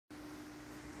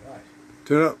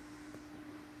Turn it up.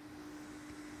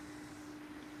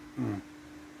 Oh.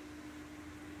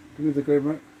 Give me the grave,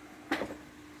 mate.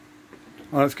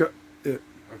 Oh, let's go. Yeah.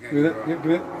 Okay. Give me that. Give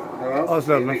me that. Oh, that's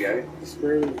loud enough. Here we go. The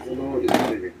Spirit of the Lord is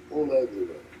moving all over the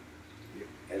world,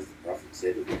 as the prophet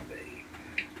said it would be.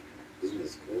 Isn't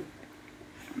this cool?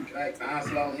 Okay,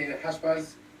 Arsehole here, Hush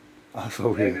Buzz.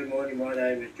 Arsehole Yeah, here. good morning, my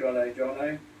name is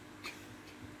Jono.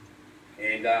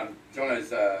 And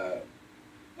Jono's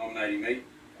nominating me.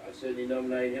 I certainly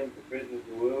nominate him for President of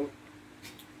the World.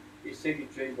 He's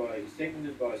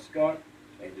seconded by Scott,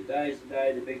 and today's the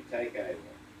day of the big takeover.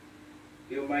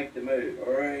 He'll make the move.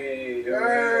 Hooray!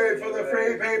 Hooray for the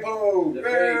free people!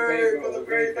 Hooray for the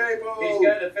free people! He's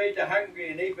going to feed the hungry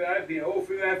in Ethiopia, all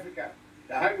through Africa.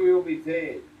 The hungry will be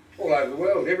fed. All over the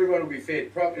world, everyone will be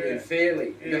fed properly and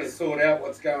fairly. We're going to sort out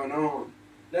what's going on.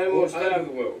 No more all over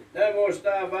the world. No more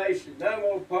starvation. No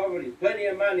more poverty. Plenty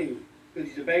of money. Because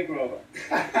he's a bank robber.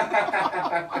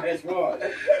 That's right.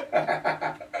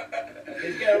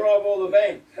 He's going to rob all the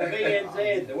banks. The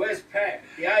BNZ, the Westpac,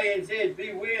 the ANZ,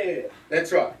 beware.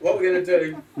 That's right. What we're going to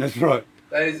do, That's right.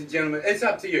 ladies and gentlemen, it's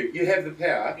up to you. You have the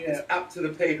power. Yeah. It's up to the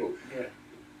people. Yeah.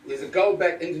 There's a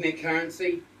gold-backed internet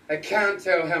currency. They can't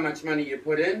tell how much money you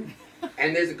put in.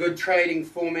 And there's a good trading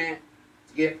format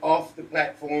to get off the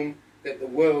platform that the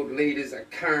world leaders are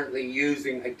currently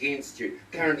using against you,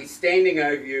 currently standing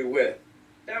over you with.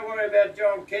 Don't worry about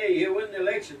John Key, he'll win the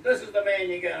election. This is the man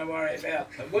you're going to worry about,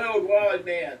 the worldwide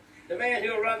man. The man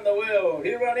who'll run the world,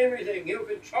 he'll run everything, he'll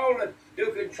control it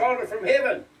from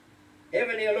heaven.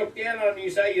 Heaven, he'll look down on you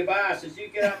and say, you bastards, you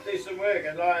get up, do some work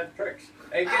and lie and pricks,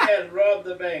 and get out and rob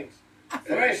the banks.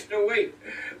 Thrash the wheat,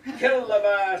 kill the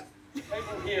bastards.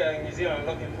 People here in New Zealand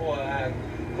are looking for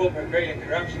corporate greed and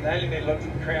corruption. They only need to look to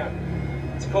the Crown.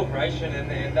 It's a corporation, and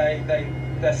they're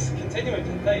continuing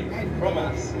to thief from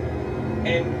us.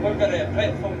 And we've got a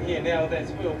platform here now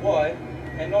that's worldwide,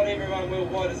 and not everyone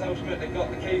worldwide has ultimately got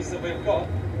the keys that we've got.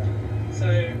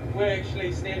 So we're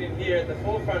actually standing here at the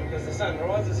forefront because the sun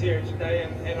rises here each day,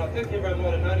 and I think everyone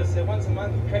might have noticed that once a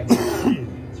monkey cracks the nut,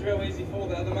 it's real easy for all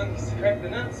the other monkeys to crack the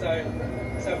nut. So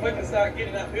if we can start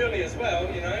getting up early as well,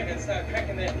 you know, and start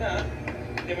cracking that nut,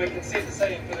 then we can set the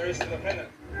scene for the rest of the planet.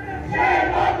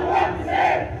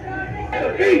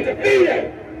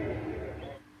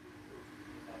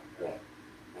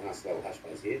 Arsehole Hush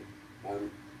Buzz here.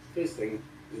 First thing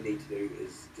we need to do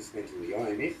is dismantle the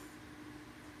IMF,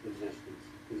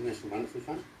 International Monetary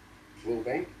Fund, World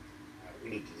Bank. We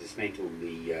need to dismantle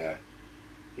the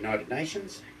United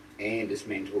Nations and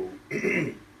dismantle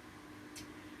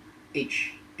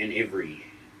each and every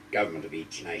government of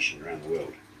each nation around the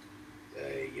world.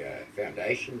 The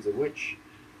foundations of which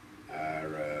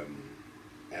are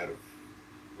out of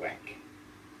whack,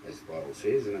 as the Bible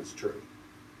says, and it's true.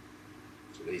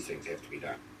 So these things have to be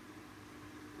done.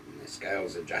 And the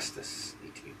scales of justice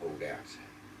need to be pulled out to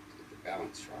get the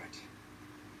balance right.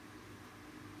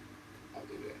 I'll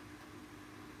do that.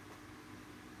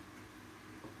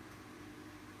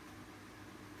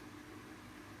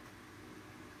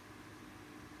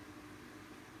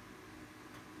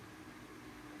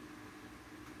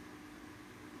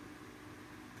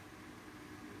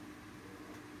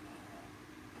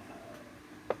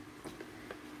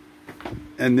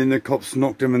 And then the cops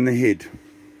knocked him in the head.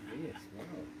 Yes,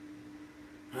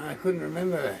 wow. I couldn't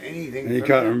remember anything. And you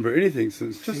can't remember anything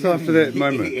since just after that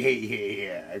moment.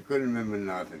 Yeah, I couldn't remember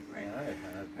nothing, mate.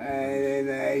 And then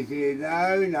they said,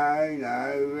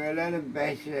 no, we're allowed to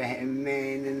bash the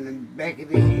man in the back of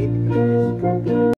the head.